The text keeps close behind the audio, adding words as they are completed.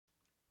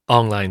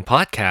Online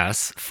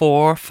podcasts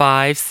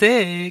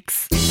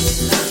 456.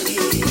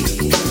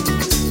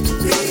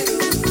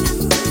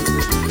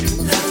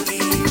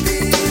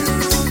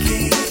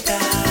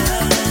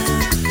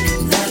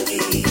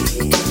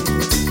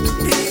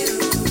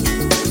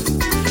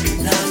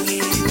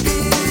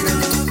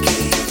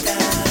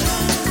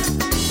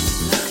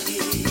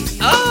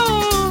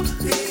 Oh,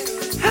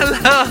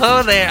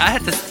 hello there. I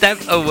had to step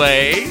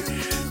away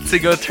to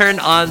go turn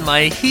on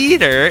my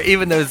heater,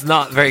 even though it's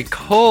not very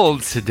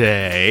cold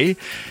today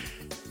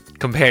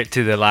compared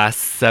to the last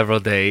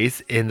several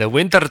days in the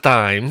winter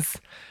times.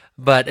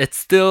 But it's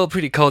still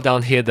pretty cold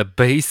down here in the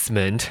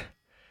basement.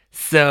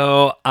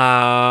 So,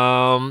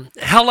 hello.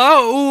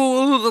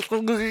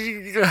 What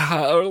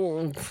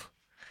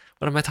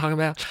am I talking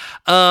about?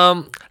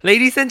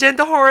 Ladies and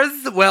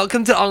gentlemen,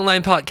 welcome to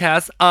Online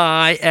Podcast.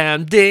 I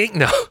am Ding.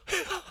 No.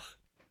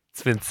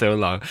 It's been so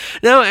long.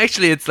 No,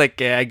 actually, it's like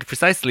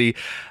precisely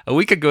a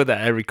week ago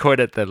that I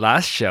recorded the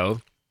last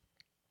show.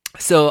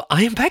 So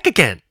I am back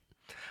again.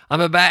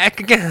 I'm back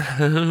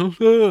again.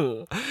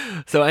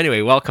 So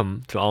anyway,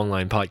 welcome to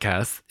Online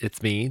Podcast.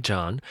 It's me,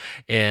 John,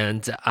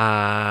 and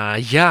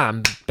yeah,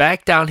 I'm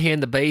back down here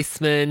in the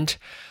basement.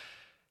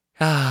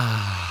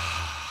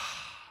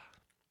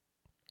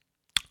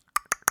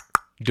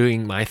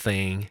 Doing my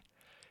thing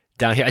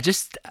down here. I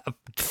just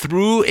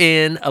threw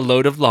in a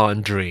load of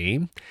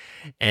laundry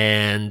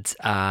and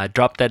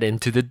dropped that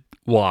into the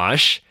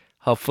wash.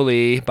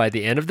 Hopefully, by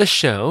the end of the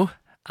show,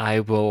 I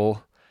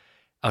will.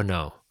 Oh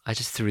no, I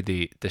just threw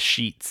the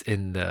sheets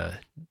in the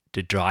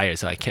dryer,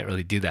 so I can't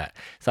really do that.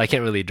 So I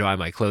can't really dry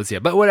my clothes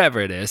yet. But whatever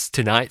it is,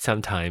 tonight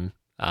sometime,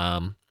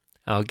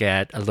 I'll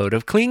get a load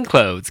of clean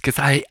clothes because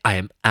I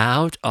am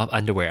out of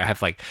underwear. I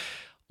have like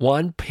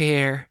one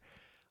pair,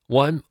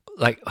 one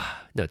like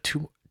no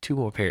two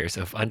more pairs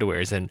of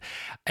underwears and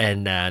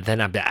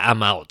then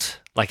I'm out.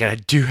 Like I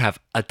do have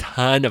a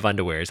ton of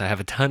underwears. I have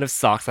a ton of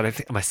socks, and I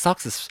think my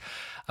socks is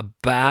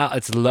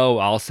it's low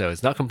also.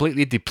 It's not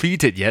completely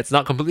depleted yet. It's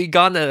not completely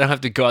gone. I don't have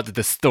to go out to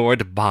the store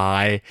to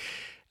buy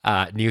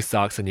new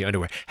socks and new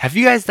underwear. Have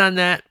you guys done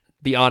that?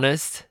 Be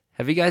honest.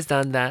 Have you guys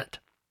done that?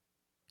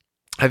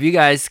 Have you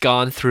guys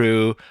gone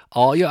through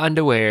all your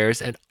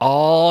underwears and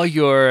all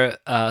your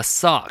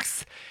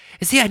socks?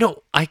 You see, I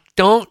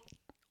don't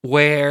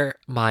wear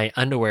my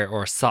underwear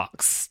or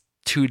socks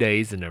 2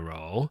 days in a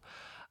row.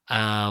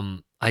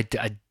 I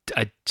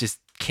just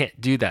can't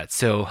do that.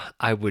 So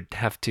I would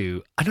have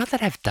to. Not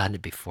that I've done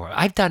it before.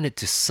 I've done it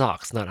to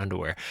socks, not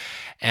underwear,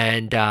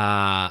 and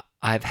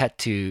I've had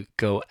to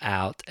go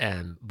out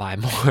and buy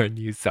more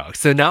new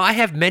socks. So now I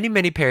have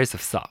many pairs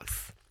of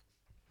socks.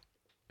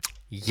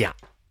 Yeah.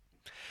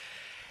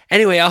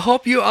 Anyway, I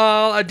hope you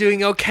all are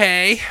doing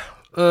okay.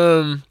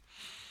 I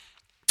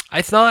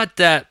thought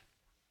that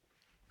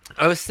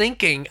I was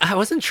thinking, I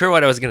wasn't sure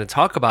what I was going to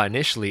talk about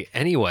initially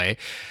anyway,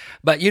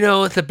 but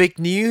the big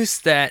news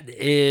that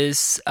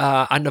is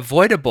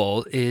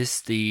unavoidable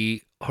is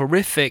the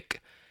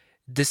horrific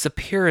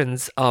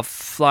disappearance of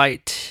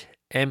flight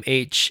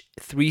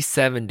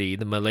MH370,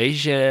 the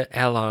Malaysia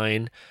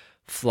airline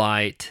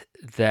flight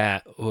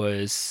that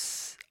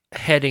was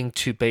heading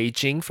to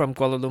Beijing from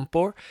Kuala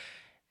Lumpur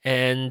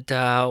and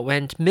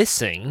went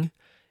missing.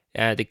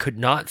 They could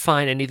not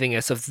find anything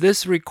as of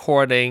this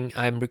recording.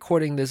 I'm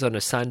recording this on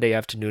a Sunday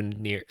afternoon,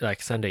 near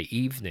like Sunday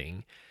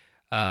evening.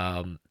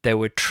 There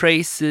were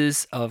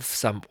traces of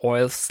some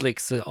oil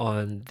slicks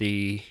on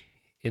the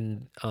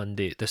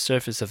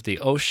surface of the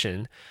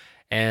ocean,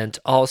 and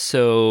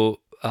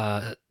also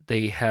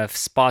they have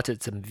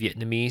spotted some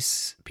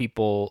Vietnamese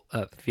people.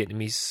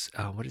 Vietnamese,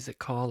 what is it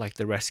called? Like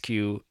the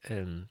rescue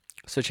and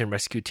search and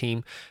rescue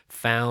team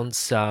found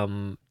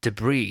some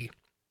debris.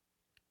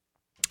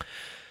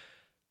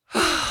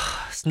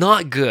 It's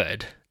not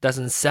good.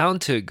 Doesn't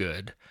sound too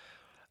good.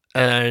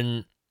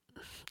 And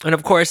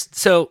of course,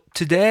 so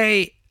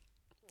today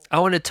I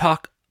want to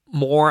talk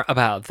more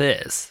about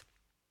this.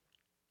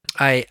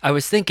 I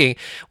was thinking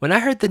when I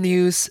heard the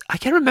news, I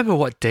can't remember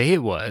what day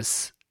it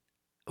was.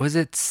 Was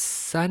it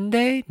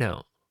Sunday?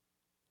 No.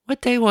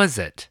 What day was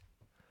it?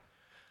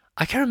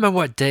 I can't remember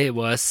what day it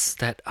was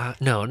that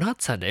no,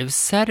 not Sunday. It was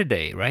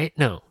Saturday, right?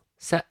 No.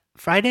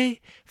 Friday?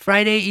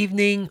 Friday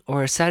evening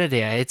or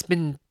Saturday. It's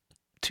been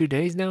 2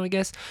 days now, I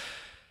guess.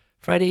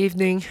 Friday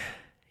evening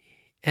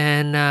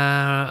and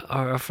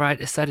or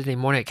Friday Saturday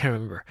morning, I can't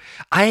remember.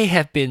 I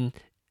have been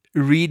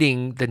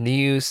reading the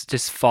news,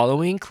 just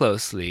following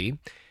closely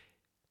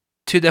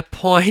to the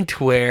point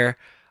where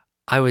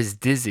I was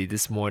dizzy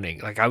this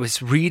morning. Like I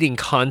was reading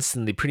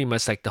constantly, pretty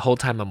much like the whole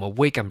time I'm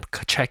awake. I'm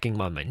checking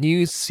on my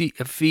news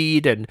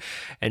feed and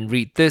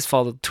read this,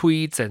 follow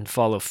tweets, and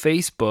follow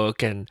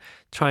Facebook, and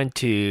trying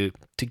to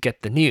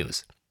get the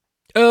news.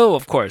 Oh,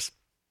 of course.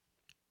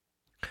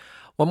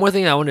 One more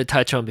thing I want to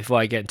touch on before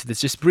I get into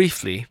this, just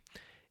briefly,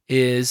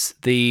 is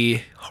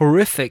the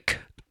horrific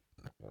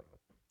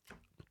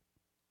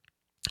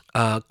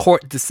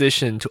court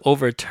decision to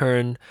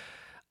overturn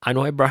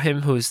Anwar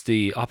Ibrahim, who's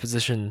the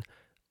opposition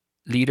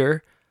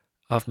leader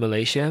of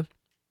Malaysia.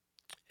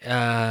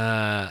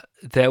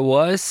 There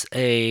was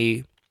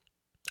a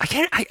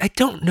I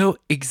don't know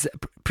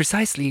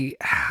precisely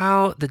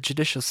how the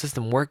judicial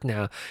system work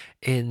now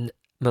in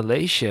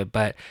Malaysia,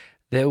 but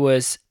there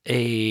was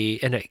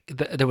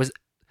there was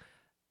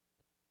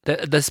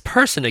this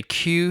person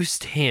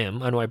accused him,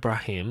 Anwar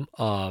Ibrahim,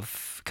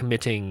 of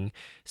committing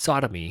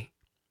sodomy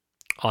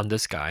on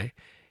this guy,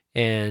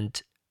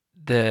 and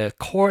the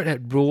court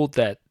had ruled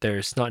that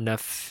there's not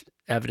enough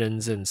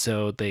evidence, and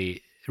so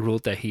they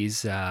ruled that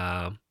he's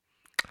um,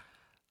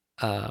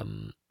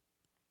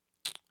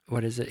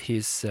 what is it?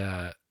 He's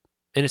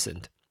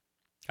innocent,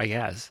 I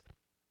guess.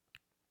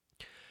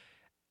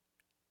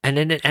 And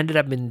then it ended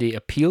up in the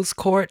appeals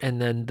court, and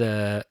then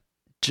the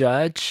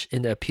judge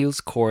in the appeals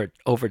court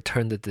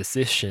overturned the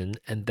decision,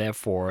 and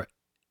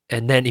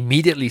then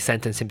immediately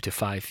sentenced him to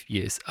 5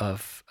 years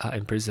of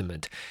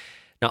imprisonment.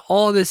 Now,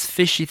 all this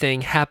fishy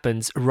thing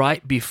happens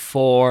right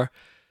before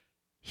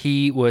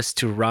he was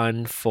to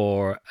run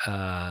for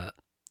a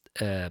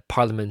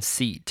parliament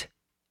seat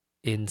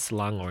in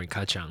Selangor, in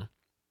Kacang.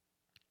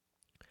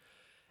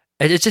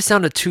 And it just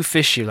sounded too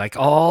fishy, like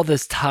all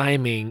this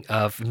timing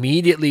of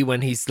immediately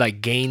when he's like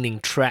gaining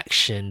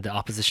traction, the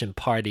opposition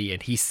party,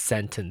 and he's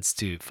sentenced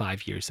to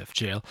 5 years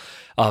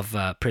of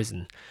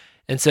prison.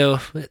 And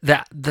so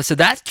that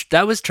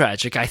was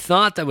tragic. I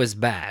thought that was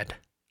bad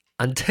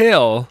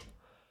until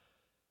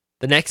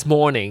the next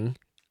morning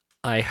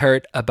I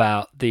heard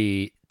about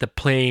the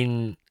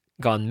plane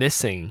gone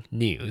missing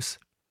news.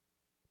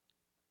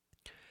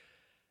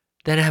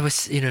 Then I was,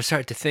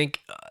 started to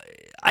think,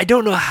 I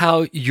don't know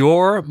how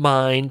your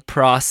mind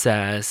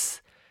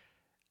process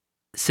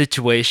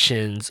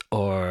situations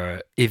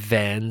or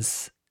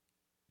events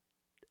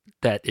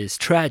that is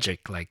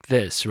tragic like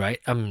this, right?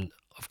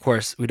 Of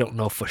course, we don't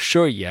know for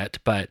sure yet,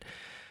 but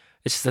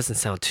it just doesn't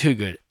sound too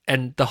good.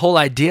 And the whole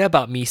idea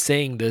about me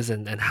saying this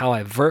and how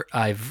I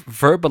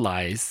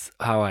verbalize,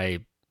 how I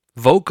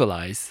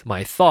vocalize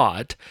my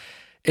thought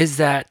is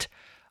that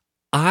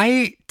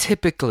I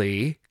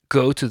typically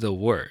go to the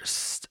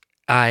worst.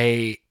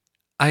 I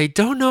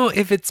don't know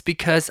if it's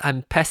because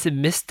I'm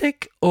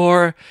pessimistic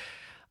or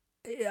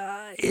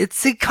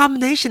it's a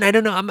combination. I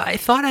don't know. I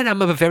thought that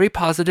I'm a very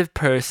positive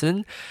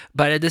person,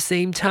 but at the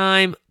same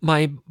time,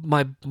 my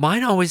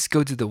mind always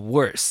go to the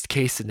worst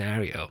case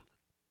scenario.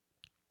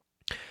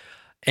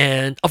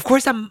 And of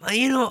course,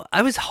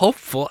 I was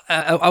hopeful.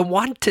 I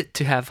wanted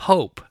to have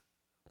hope,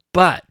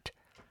 but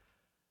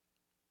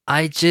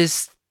I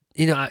just,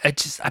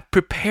 I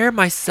prepare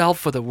myself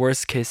for the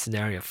worst case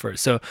scenario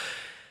first. So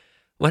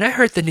when I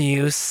heard the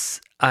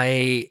news,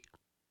 it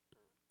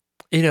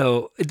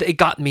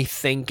got me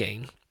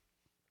thinking.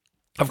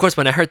 Of course,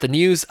 when I heard the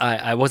news,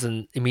 I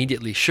wasn't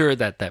immediately sure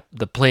that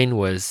the plane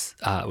was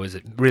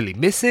it really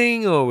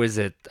missing, or was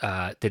it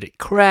did it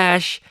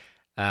crash?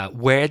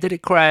 Where did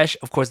it crash?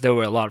 Of course, there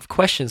were a lot of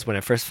questions when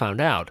I first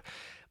found out.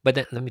 But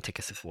then, let me take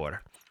a sip of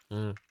water.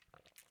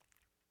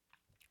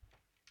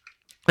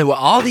 There were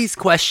all these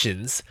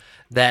questions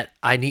that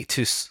I need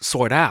to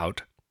sort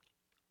out.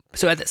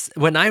 So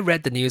when I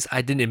read the news,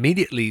 I didn't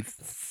immediately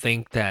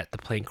think that the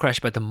plane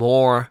crashed. But the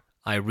more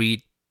I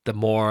read, the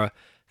more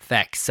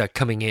facts are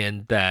coming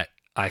in that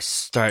I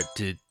start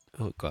to.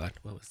 Oh God,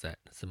 what was that?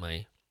 It's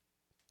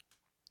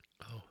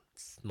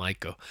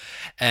Michael,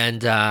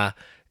 and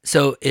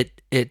so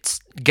it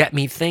got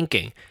me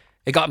thinking.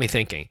 It got me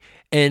thinking,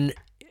 and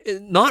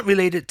not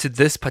related to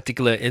this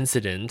particular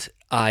incident.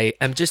 I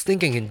am just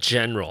thinking in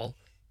general.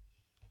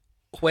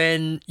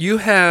 When you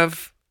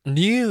have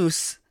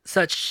news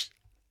such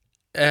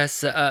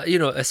as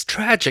as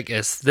tragic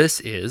as this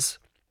is,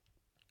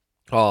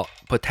 or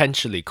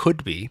potentially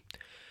could be,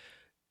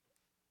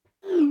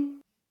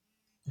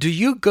 do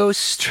you go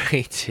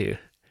straight to?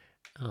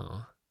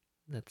 Oh,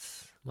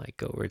 that's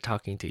Michael. We're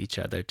talking to each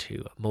other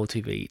to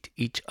motivate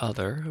each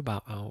other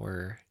about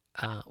our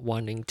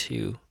wanting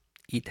to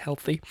eat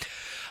healthy,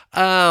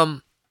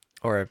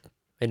 or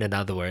in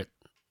another word,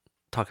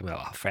 talking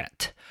about our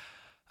fat.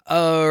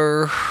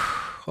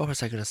 What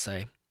was I gonna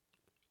say?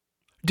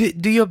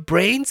 Do your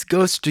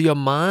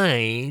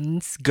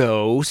minds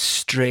go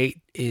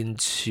straight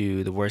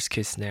into the worst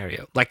case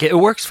scenario? Like it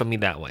works for me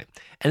that way,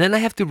 and then I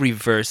have to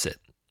reverse it.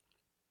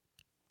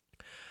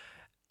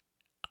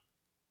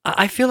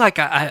 I feel like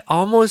I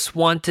almost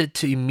wanted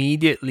to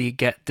immediately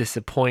get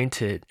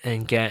disappointed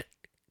and get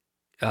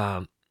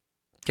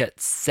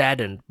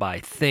saddened by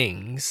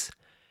things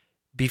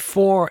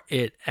before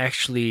I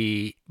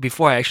actually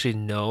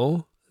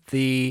know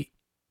the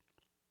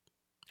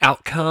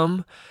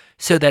outcome,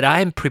 so that I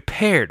am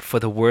prepared for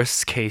the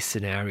worst case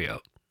scenario.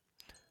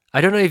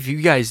 I don't know if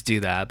you guys do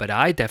that, but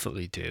I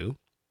definitely do.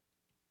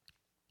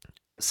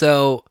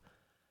 So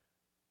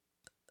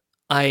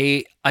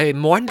I'm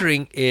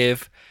wondering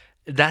if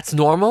that's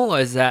normal, or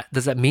does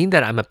that mean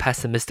that I'm a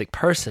pessimistic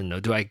person, or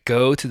do I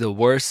go to the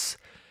worst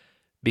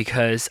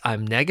because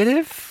I'm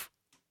negative,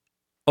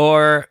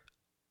 or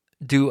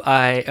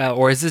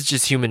or is this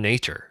just human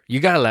nature? You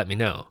gotta let me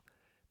know,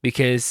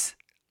 because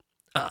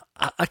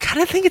I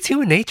kind of think it's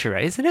human nature,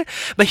 right? Isn't it?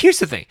 But here's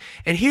the thing,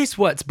 and here's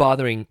what's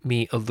bothering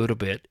me a little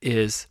bit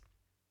is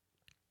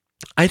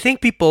I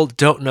think people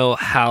don't know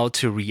how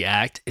to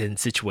react in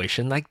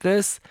situation like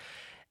this.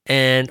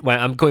 And when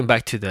I'm going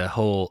back to the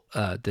whole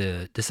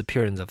the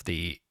disappearance of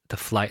the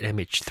flight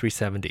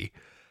MH370,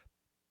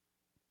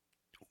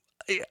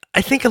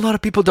 I think a lot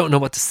of people don't know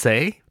what to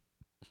say.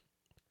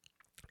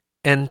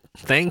 And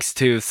thanks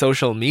to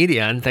social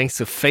media and thanks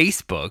to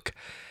Facebook,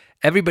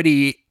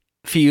 everybody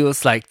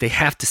feels like they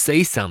have to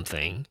say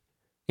something,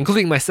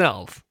 including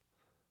myself.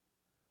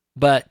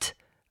 But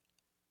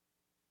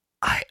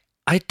I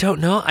I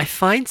don't know. I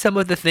find some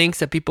of the things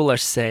that people are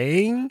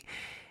saying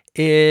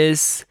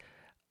is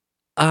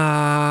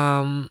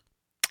I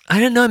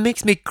don't know, it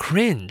makes me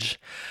cringe.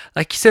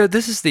 Like, so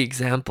this is the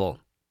example.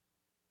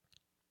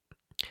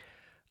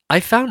 I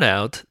found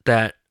out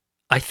that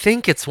I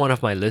think it's one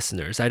of my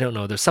listeners. I don't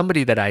know. There's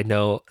somebody that I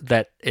know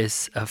that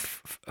is a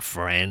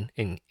friend,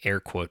 in air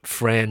quote,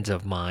 friend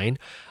of mine,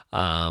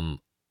 um,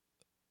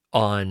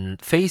 on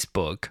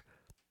Facebook,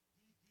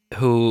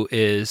 who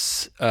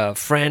is a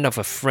friend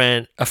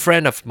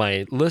of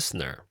my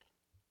listener.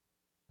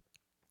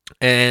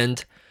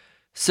 And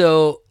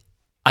so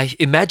I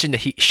imagine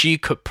that she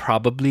could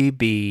probably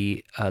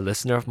be a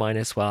listener of mine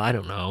as well. I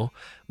don't know.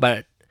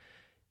 But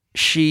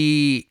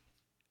she,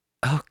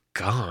 oh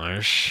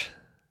gosh.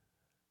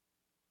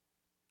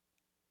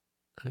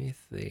 Let me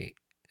see.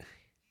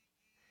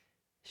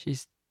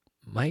 She's,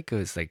 Micah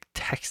is like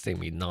texting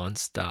me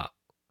nonstop.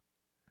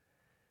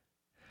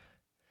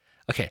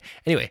 Okay.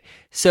 Anyway,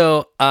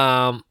 so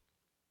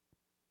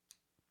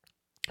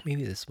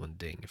maybe this one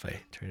ding if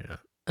I turn it on.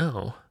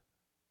 Oh,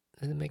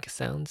 does it make a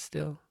sound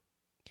still?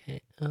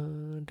 Okay.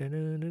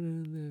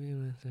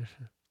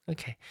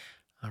 Okay.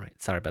 All right.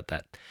 Sorry about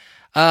that.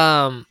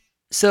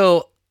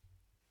 So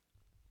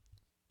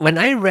when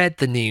I read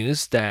the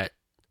news that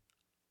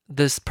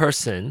this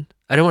person,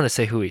 I don't want to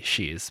say who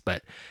she is,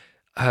 but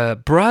her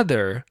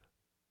brother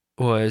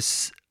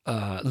was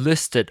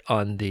listed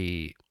on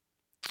the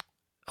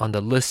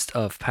list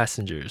of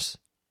passengers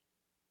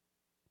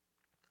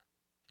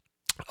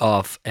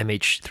of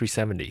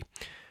MH370.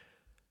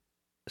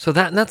 So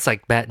that's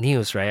like bad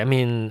news, right? I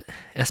mean,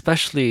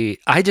 especially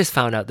I just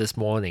found out this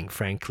morning.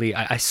 Frankly,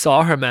 I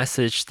saw her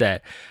message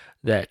that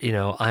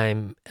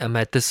I'm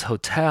at this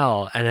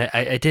hotel, and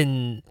I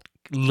didn't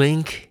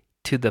link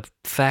to the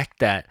fact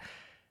that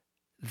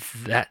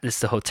that is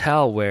the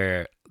hotel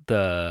where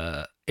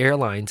the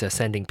airlines are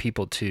sending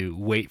people to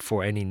wait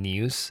for any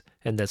news,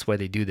 and that's where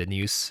they do the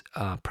news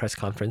press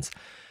conference.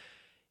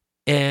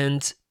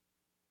 And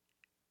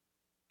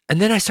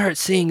then I started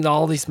seeing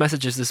all these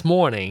messages this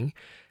morning,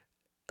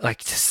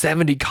 like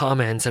 70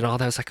 comments and all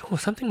that. I was like, oh,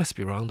 something must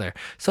be wrong there.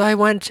 So I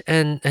went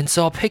and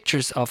saw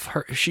pictures of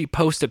her. She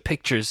posted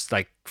pictures,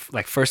 like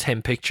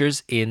firsthand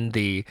pictures in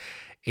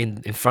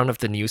front of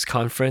the news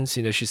conference.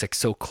 You know, she's like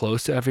so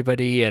close to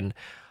everybody. And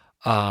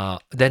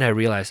then I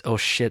realized, oh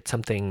shit,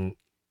 something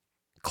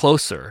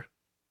closer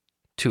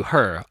to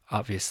her,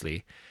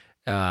 obviously.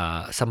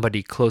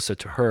 Somebody closer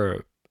to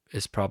her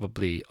is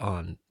probably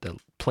on the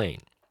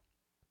plane.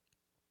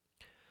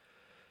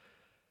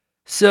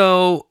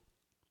 So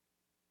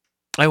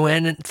I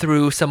went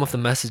through some of the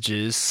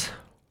messages,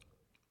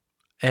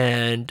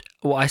 and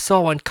I saw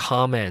one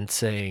comment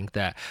saying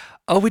that,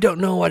 oh, we don't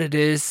know what it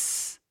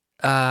is.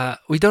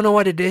 We don't know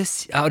what it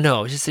is. Oh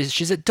no, she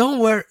said, don't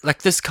worry.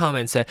 Like, this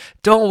comment said,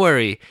 don't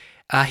worry,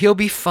 he'll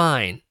be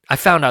fine. I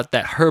found out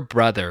that her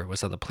brother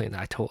was on the plane.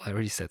 I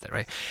already said that,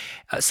 right?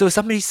 So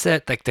somebody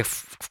said, like, the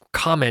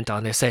comment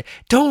on there said,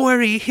 don't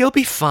worry, he'll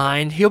be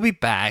fine. He'll be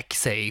back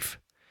safe.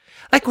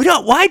 Like,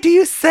 why do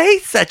you say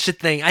such a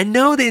thing? I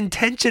know the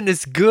intention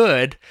is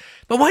good,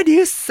 but why do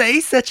you say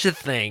such a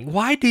thing?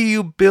 Why do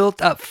you build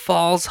up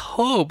false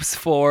hopes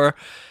for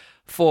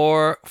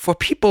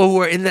people who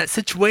are in that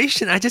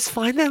situation? I just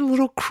find that a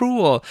little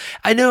cruel.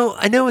 I know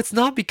it's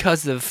not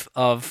because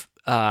of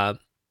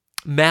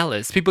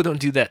malice. People don't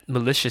do that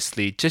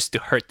maliciously just to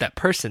hurt that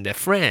person, their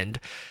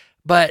friend.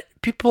 But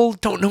people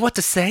don't know what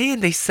to say,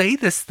 and they say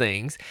these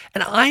things.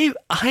 And I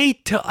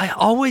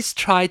always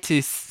try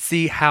to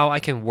see how I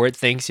can word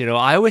things. You know,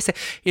 I always say,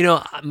 you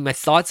know, my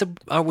thoughts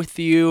are with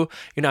you.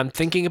 You know, I'm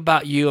thinking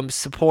about you. I'm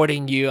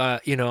supporting you.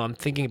 You know, I'm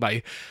thinking about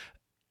you.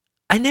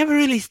 I never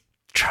really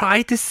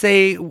try to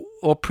say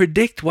or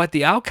predict what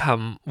the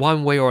outcome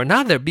one way or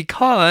another,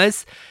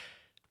 because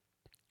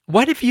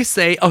what if you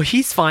say, "Oh,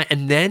 he's fine,"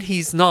 and then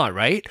he's not,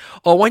 right?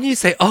 Or when you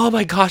say, "Oh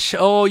my gosh,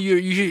 oh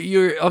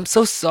you're I'm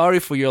so sorry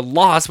for your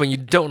loss," when you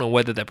don't know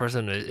whether that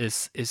person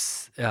has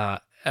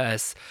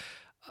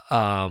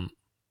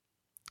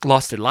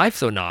lost their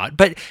lives or not.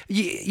 But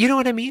you know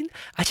what I mean?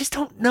 I just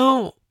don't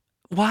know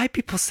why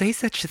people say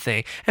such a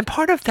thing. And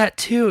part of that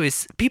too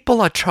is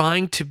people are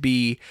trying to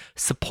be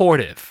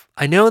supportive.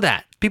 I know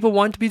that people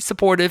want to be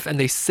supportive and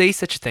they say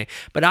such a thing,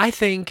 but I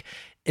think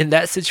in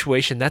that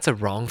situation, that's a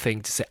wrong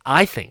thing to say.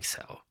 I think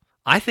so.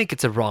 I think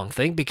it's a wrong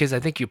thing because I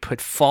think you put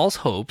false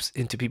hopes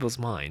into people's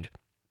mind.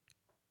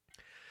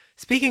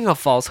 Speaking of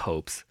false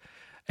hopes,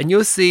 and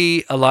you'll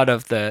see a lot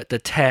of the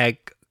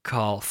tag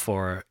call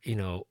for,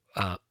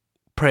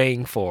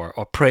 praying for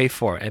or pray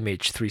for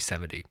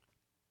MH370.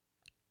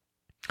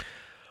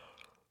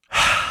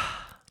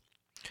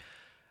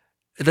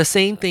 the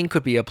same thing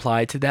could be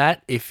applied to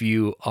that if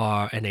you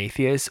are an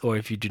atheist or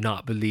if you do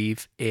not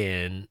believe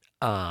in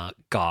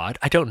God.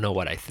 I don't know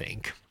what I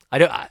think. I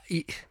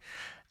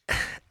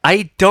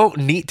don't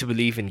need to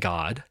believe in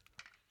God.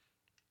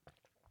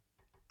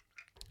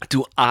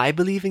 Do I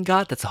believe in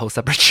God? That's a whole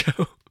separate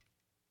show.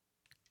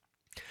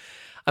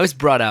 I was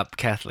brought up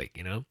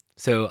Catholic,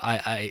 so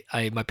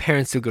my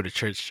parents still go to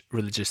church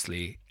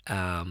religiously,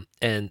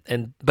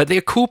 but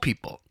they're cool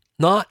people.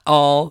 Not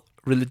all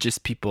religious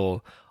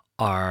people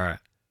are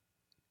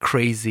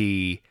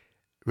crazy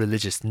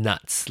religious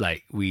nuts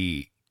like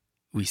we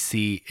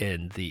see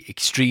in the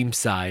extreme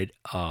side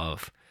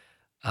of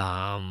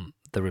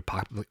the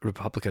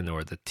Republican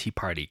or the Tea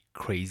Party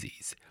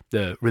crazies,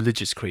 the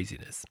religious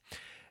craziness.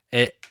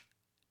 And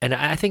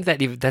I think that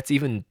that's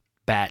even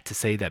bad to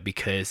say that,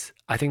 because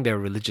I think there are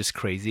religious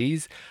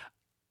crazies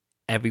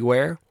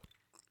everywhere.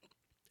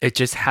 It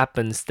just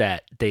happens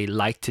that they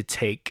like to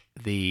take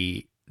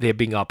they're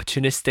being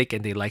opportunistic,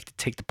 and they like to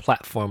take the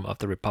platform of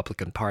the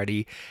Republican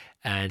Party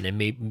and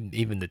maybe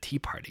even the Tea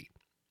Party.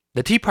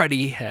 The Tea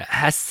Party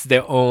has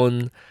their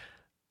own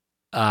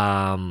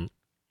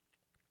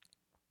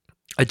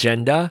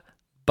agenda,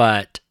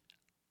 but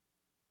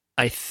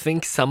I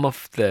think some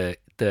of the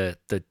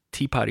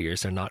Tea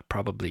Partiers are not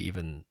probably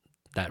even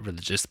that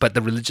religious, but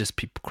the religious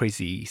people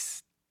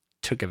crazies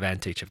took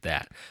advantage of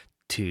that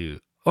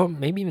or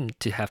maybe even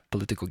to have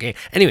political gain.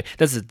 Anyway,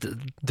 that's a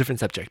different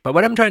subject. But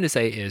what I'm trying to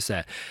say is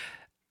that,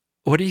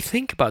 what do you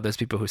think about those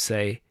people who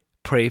say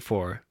pray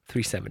for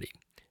 370,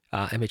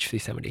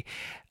 MH370?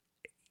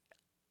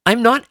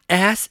 I'm not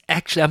as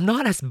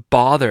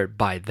bothered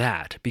by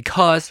that,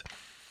 because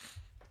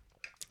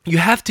you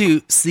have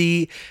to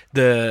see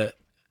the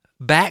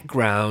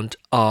background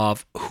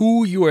of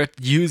who you are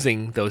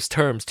using those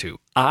terms to.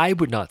 I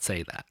would not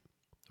say that,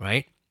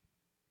 right?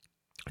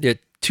 There are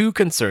two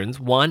concerns.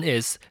 One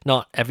is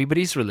not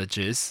everybody's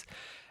religious,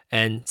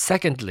 and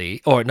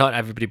secondly, or not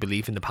everybody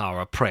believes in the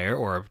power of prayer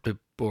or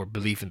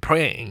believe in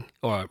praying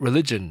or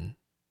religion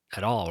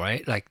at all,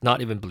 right? Like not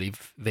even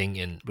believing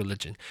in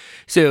religion.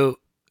 So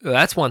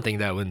that's one thing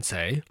that I wouldn't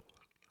say.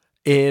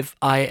 If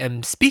I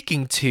am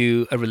speaking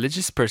to a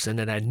religious person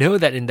and I know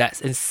that in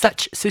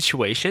such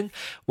situation,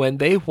 when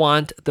they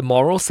want the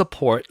moral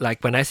support,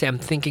 like when I say I'm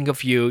thinking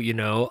of you,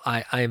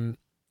 I'm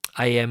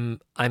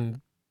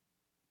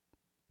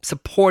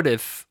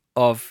supportive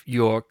of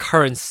your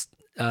current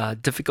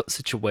difficult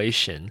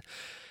situation.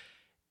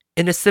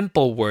 In a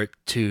simple word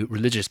to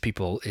religious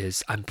people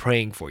is, I'm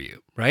praying for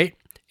you, right?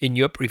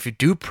 If you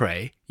do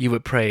pray, you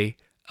would pray,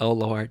 oh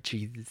Lord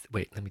Jesus.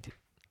 Wait, let me do.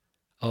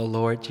 Oh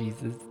Lord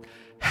Jesus.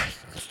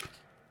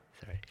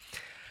 Sorry.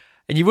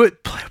 And you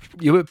would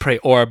pray,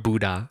 or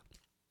Buddha,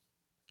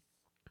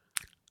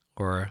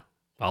 or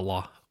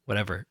Allah,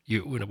 whatever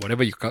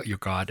whatever your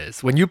God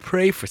is. When you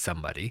pray for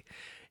somebody,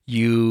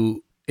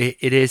 it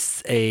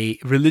is a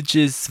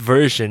religious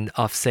version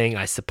of saying,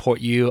 I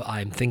support you,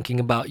 I'm thinking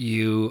about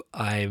you,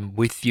 I'm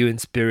with you in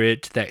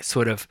spirit. That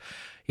sort of,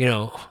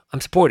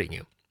 I'm supporting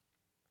you,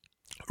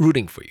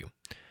 rooting for you.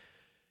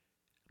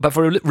 But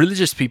for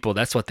religious people,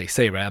 that's what they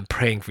say, right? I'm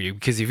praying for you.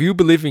 Because if you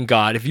believe in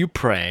God, if you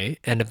pray,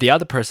 and if the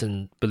other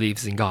person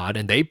believes in God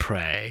and they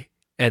pray,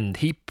 and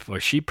he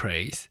or she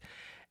prays,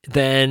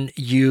 then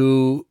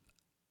you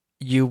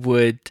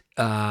would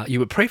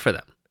pray for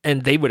them,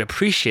 and they would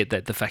appreciate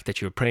the fact that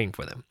you're praying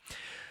for them.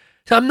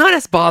 So I'm not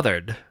as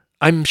bothered.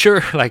 I'm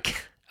sure,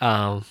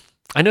 I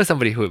know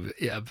somebody who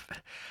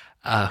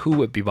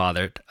would be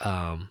bothered.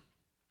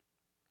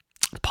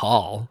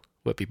 Paul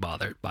would be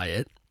bothered by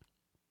it.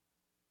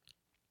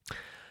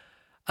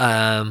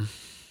 But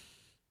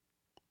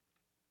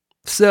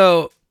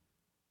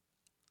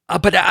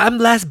I'm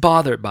less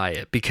bothered by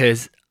it,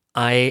 because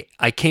I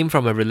came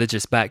from a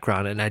religious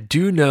background, and I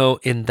do know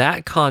in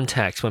that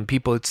context, when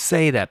people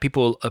say that,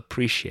 people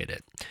appreciate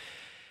it.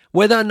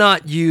 Whether or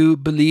not you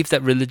believe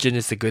that religion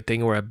is a good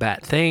thing or a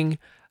bad thing,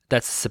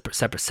 that's a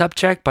separate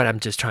subject, but I'm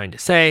just trying to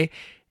say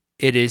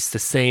it is the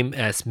same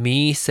as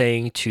me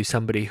saying to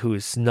somebody who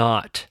is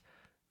not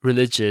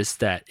religious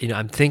that,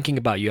 I'm thinking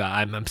about you,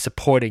 I'm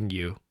supporting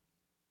you.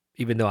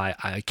 Even though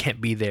I can't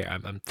be there,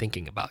 I'm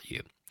thinking about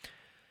you.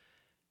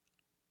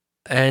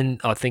 And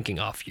thinking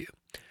of you.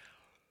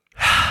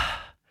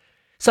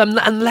 So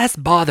I'm less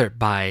bothered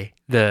by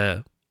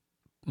my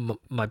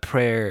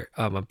prayer.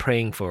 I'm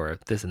praying for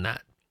this and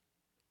that.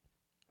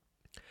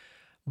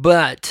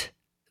 But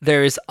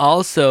there is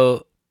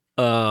also,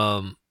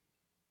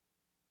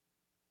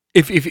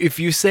 if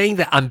you're saying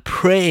that I'm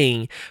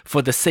praying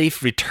for the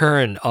safe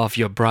return of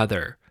your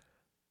brother,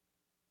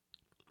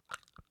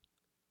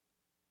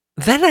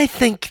 then I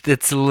think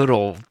that's a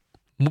little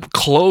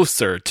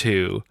closer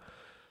to,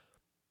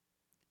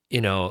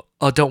 oh,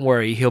 don't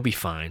worry, he'll be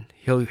fine.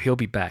 He'll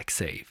be back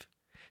safe.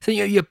 So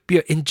you're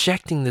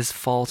injecting this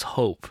false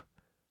hope.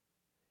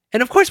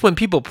 And of course, when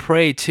people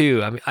pray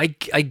too, I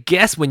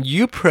guess when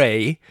you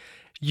pray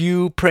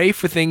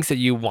for things that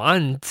you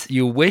want,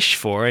 you wish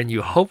for, and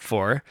you hope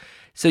for.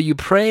 So you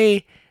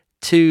pray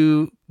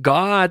to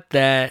God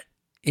that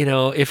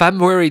if I'm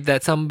worried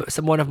that some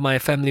one of my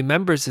family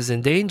members is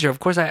in danger, of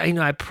course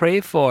I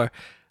pray for.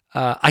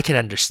 I can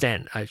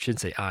understand. I shouldn't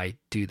say I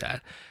do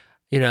that.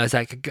 It's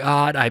like,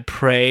 God, I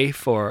pray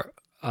for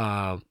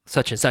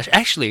such and such.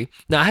 Actually,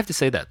 now I have to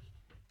say that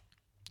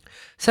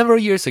several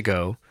years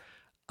ago,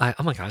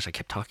 oh my gosh, I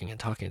kept talking and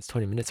talking. It's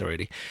 20 minutes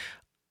already.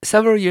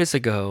 Several years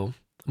ago,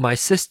 my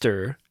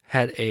sister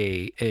had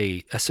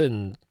a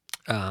certain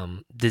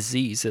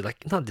disease,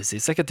 like not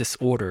disease, like a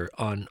disorder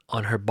on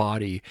her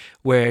body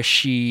where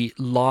she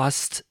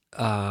lost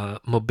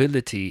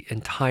mobility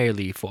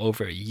entirely for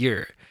over a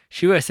year.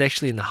 She was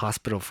actually in the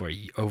hospital for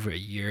over a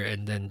year,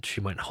 and then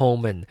she went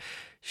home and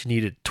she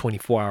needed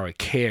 24-hour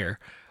care.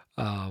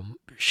 I'm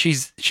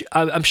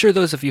sure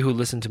those of you who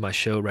listen to my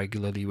show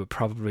regularly would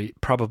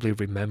probably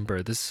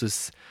remember. This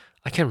was,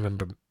 I can't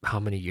remember how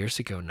many years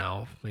ago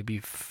now, maybe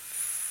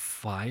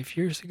 5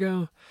 years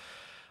ago.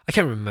 I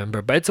can't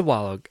remember, but it's a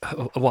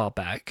while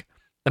back.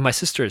 And my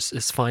sister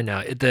is fine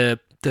now.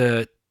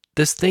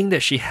 This thing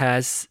that she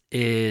has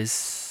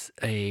is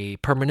a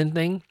permanent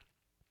thing.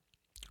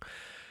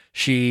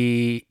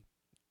 She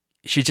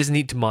just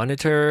need to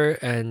monitor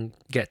and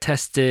get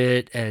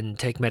tested and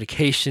take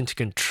medication to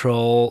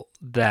control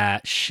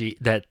that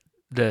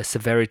the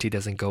severity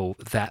doesn't go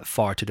that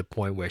far to the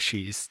point where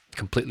she's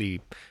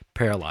completely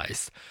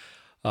paralyzed.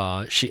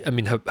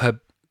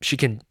 She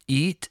can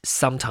eat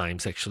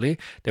sometimes. Actually,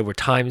 there were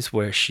times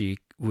where she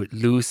would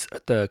lose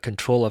the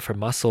control of her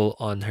muscle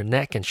on her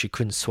neck and she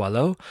couldn't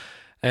swallow,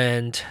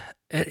 and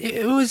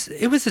it was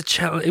a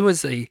challenge. It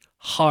was a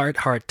hard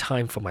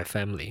time for my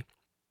family.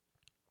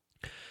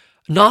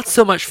 Not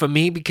so much for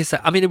me because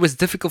it was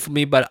difficult for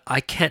me, but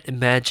I can't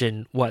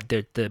imagine what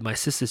my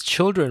sister's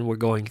children were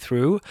going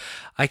through.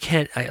 I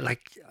can't. I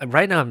like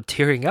right now. I'm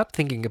tearing up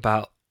thinking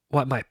about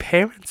what my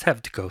parents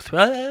have to go through.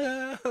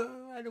 I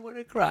don't want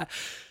to cry.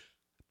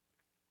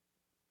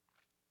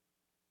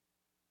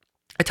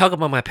 I talked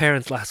about my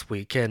parents last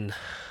week, and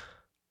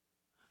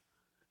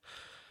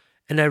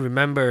I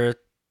remember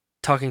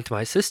talking to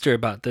my sister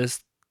about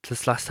this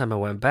last time I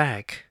went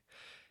back,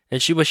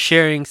 and she was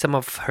sharing some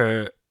of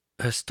her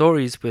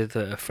stories with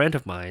a friend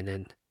of mine,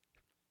 and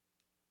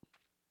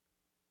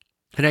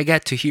I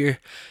got to hear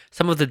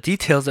some of the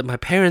details that my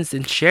parents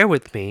didn't share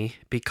with me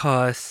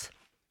because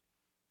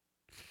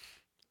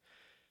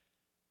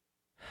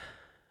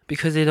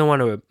they don't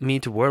want me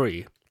to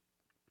worry.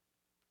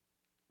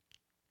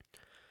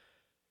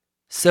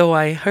 So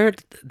I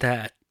heard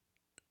that.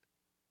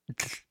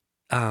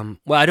 Well,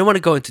 I don't want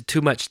to go into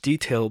too much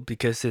detail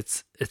because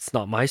it's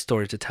not my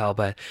story to tell.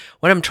 But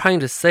what I'm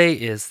trying to say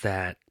is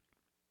that,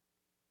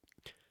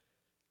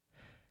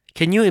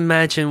 can you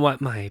imagine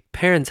what my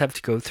parents have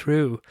to go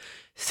through,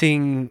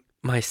 seeing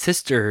my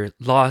sister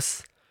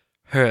lost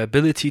her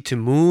ability to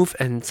move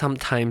and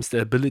sometimes the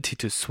ability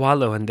to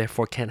swallow and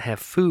therefore can't have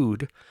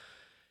food,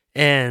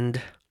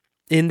 and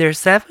in their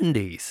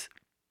 70s.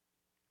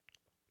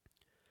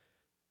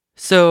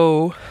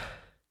 So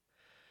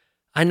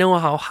I know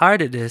how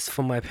hard it is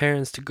for my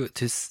parents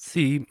to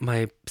see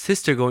my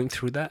sister going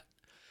through that.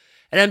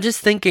 And I'm just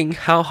thinking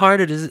how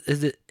hard it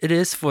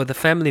is for the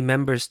family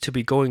members to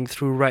be going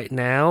through right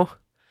now,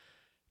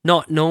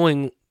 not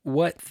knowing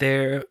what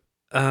their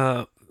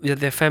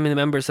family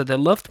members or their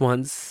loved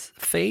ones'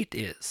 fate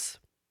is.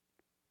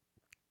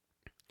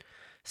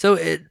 So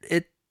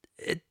it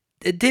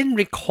didn't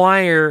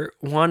require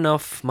one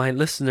of my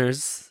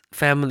listeners'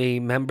 family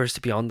members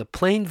to be on the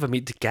plane for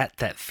me to get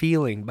that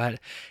feeling, but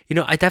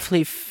I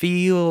definitely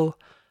feel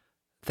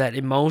that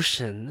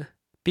emotion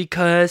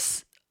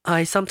because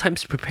I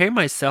sometimes prepare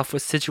myself for a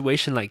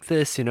situation like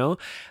this.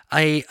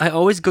 I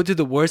always go to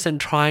the worst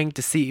and trying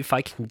to see if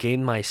I can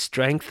gain my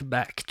strength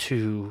back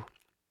to.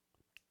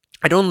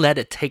 I don't let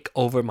it take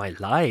over my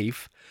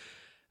life,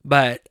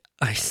 but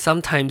I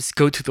sometimes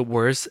go to the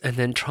worst and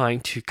then trying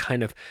to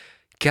kind of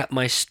get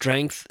my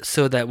strength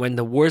so that when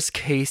the worst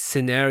case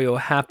scenario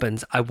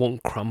happens, I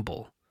won't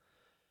crumble.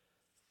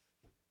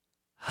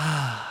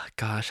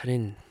 Gosh, I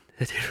didn't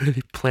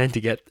really plan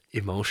to get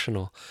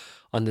emotional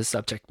on this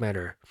subject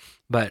matter,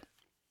 but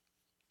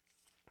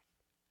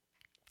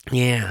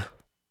yeah,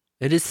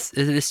 it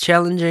is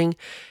challenging,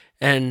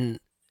 and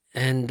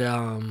and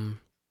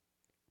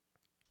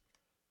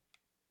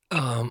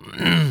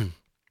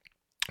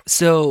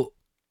so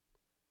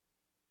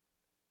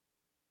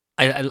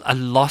I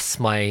lost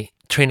my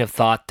train of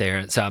thought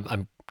there, so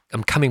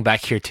I'm coming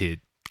back here to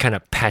kind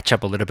of patch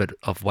up a little bit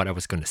of what I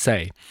was going to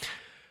say.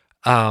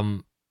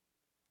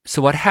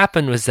 So what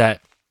happened was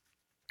that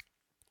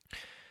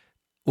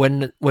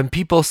when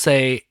people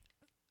say,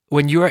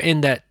 when you are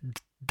in that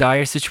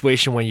dire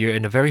situation, when you're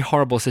in a very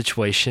horrible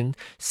situation,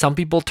 some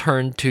people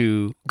turn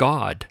to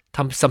God.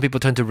 Some people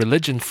turn to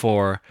religion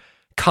for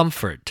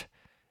comfort.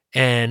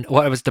 And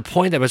what was the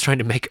point that I was trying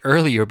to make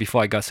earlier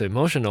before I got so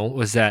emotional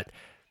was that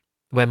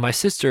when my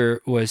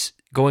sister was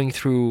going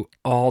through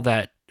all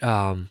that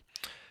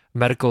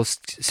medical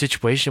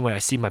situation, where I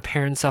see my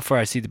parents suffer,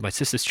 I see my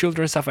sister's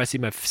children suffer, I see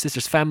my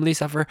sister's family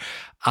suffer,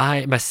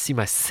 I see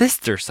my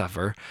sister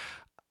suffer,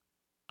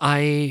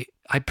 I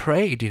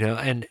prayed,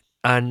 and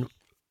And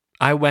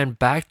I went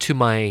back to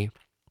my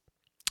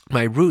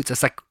roots.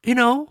 It's like,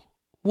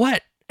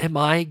 what am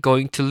I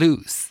going to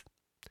lose?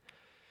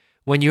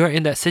 When you're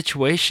in that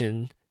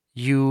situation,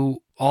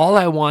 all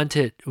I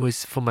wanted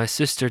was for my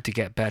sister to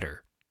get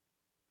better.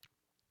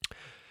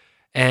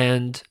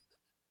 And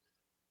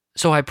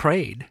so I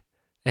prayed,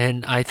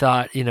 and I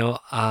thought,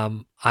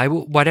 I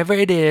will, whatever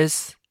it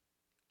is,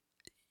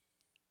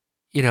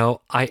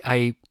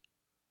 I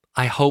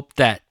hope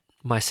that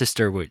my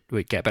sister would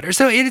get better.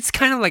 So it's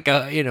kind of like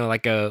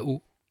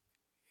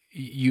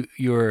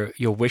you're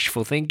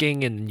wishful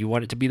thinking and you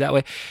want it to be that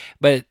way.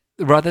 But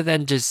rather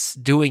than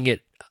just doing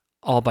it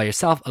all by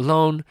yourself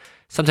alone,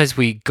 sometimes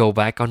we go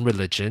back on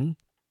religion.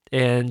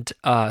 And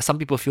some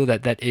people feel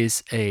that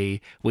is a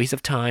waste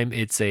of time.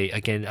 It's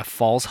again a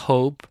false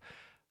hope.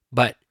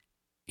 But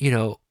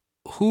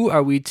who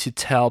are we to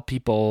tell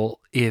people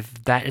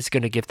if that is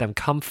going to give them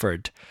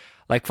comfort?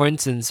 Like, for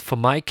instance, for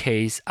my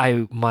case,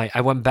 I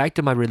went back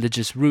to my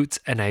religious roots,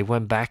 and I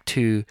went back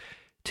to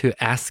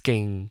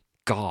asking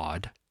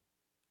God,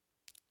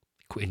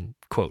 in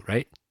quote,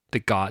 right? The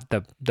God,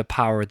 the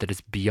power that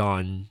is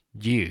beyond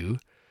you,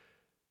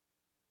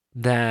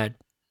 that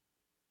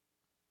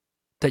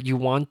I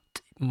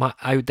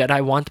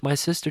want my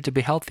sister to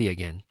be healthy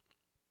again.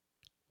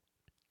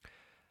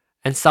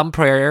 And some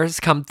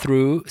prayers come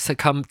true,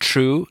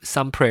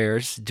 some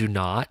prayers do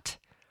not.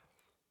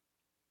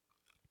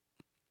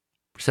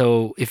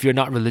 So if you're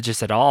not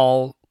religious at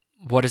all,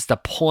 what is the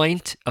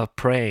point of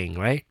praying,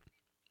 right?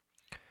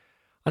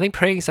 I think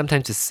praying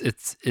sometimes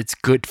it's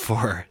good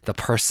for the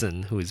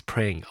person who is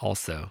praying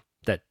also,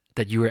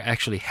 that you are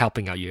actually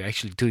helping out, you're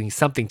actually doing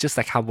something, just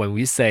like how when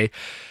we say,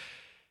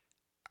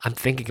 I'm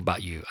thinking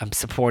about you, I'm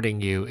supporting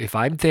you. If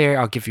I'm there,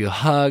 I'll give you a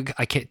hug.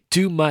 I can't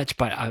do much,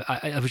 but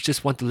I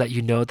just want to let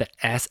you know that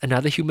as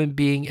another human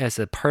being, as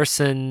a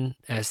person,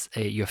 as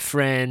your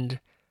friend,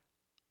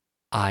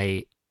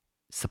 I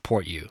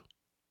support you.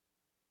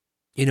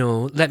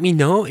 Let me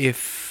know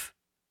if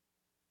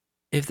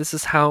this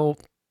is how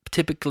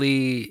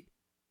typically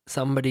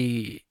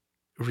somebody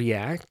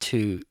react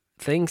to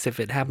things. If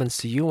it happens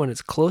to you when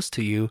it's close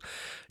to you,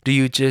 do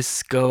you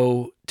just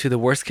go to the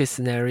worst case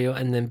scenario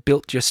and then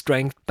build your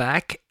strength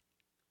back,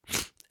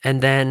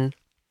 and then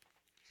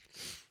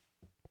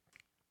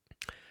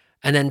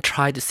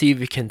try to see if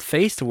you can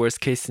face the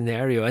worst case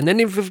scenario? And then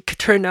if it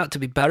turned out to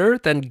be better,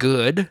 then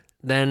good,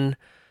 then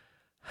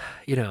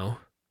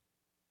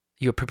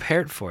you're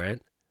prepared for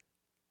it.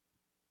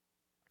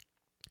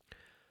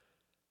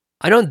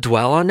 I don't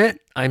dwell on it.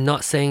 I'm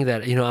not saying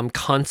that, I'm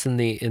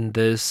constantly in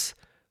this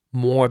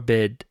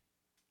morbid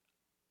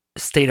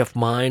state of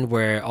mind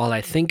where all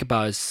I think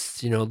about is,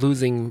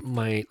 losing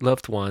my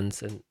loved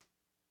ones. And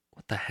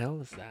what the hell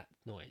is that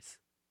noise?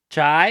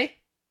 Chai?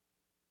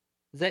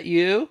 Is that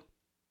you?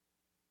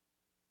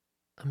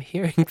 I'm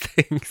hearing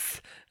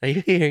things. Are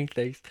you hearing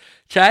things?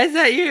 Chai, is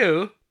that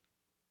you?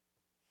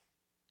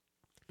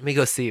 Let me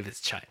go see if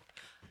it's Chai.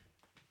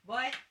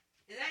 What?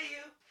 Is that you?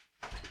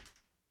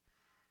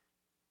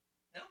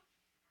 No?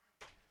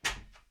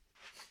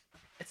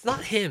 It's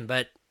not him,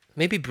 but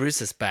maybe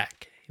Bruce is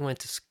back. He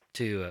went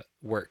to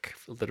work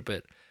a little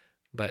bit,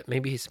 but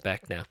maybe he's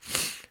back now.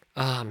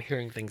 I'm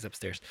hearing things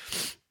upstairs.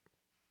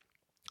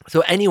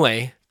 So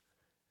anyway,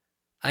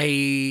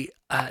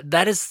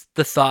 that is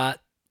the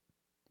thought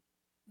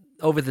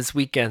over this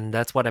weekend.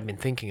 That's what I've been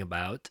thinking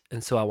about,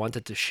 and so I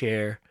wanted to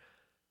share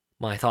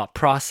my thought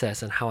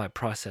process and how I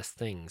process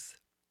things.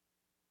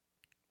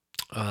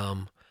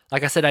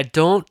 Like I said, I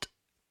don't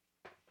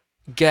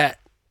get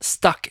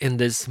stuck in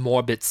this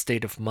morbid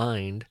state of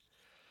mind,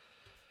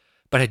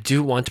 but I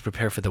do want to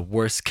prepare for the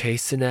worst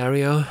case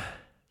scenario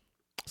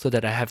so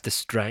that I have the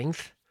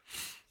strength,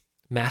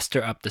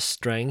 master up the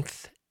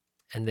strength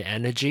and the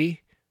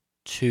energy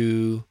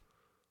to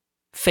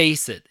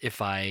face it if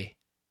I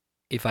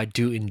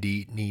do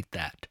indeed need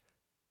that,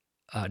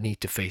 need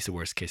to face the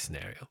worst case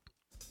scenario.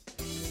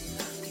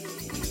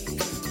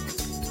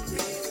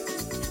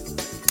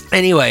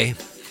 Anyway,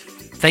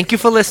 thank you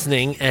for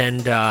listening,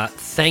 and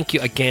thank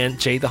you again,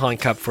 Jay the Han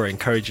Cup, for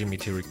encouraging me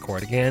to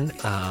record again.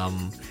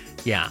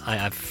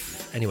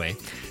 Anyway,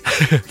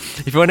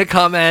 if you want to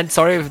comment,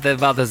 sorry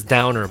about this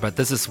downer, but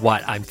this is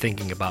what I'm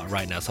thinking about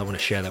right now, so I want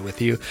to share that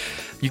with you.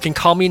 You can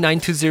call me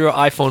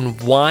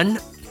 920-iPhone-1,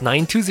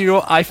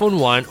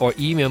 920-iPhone-1, or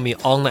email me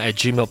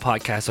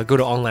online@gmail.podcast, or go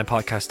to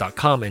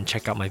onlinepodcast.com and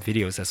check out my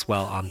videos as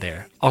well on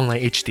there.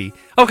 Online HD.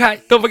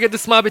 Okay, don't forget to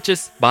smile,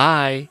 bitches.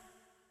 Bye.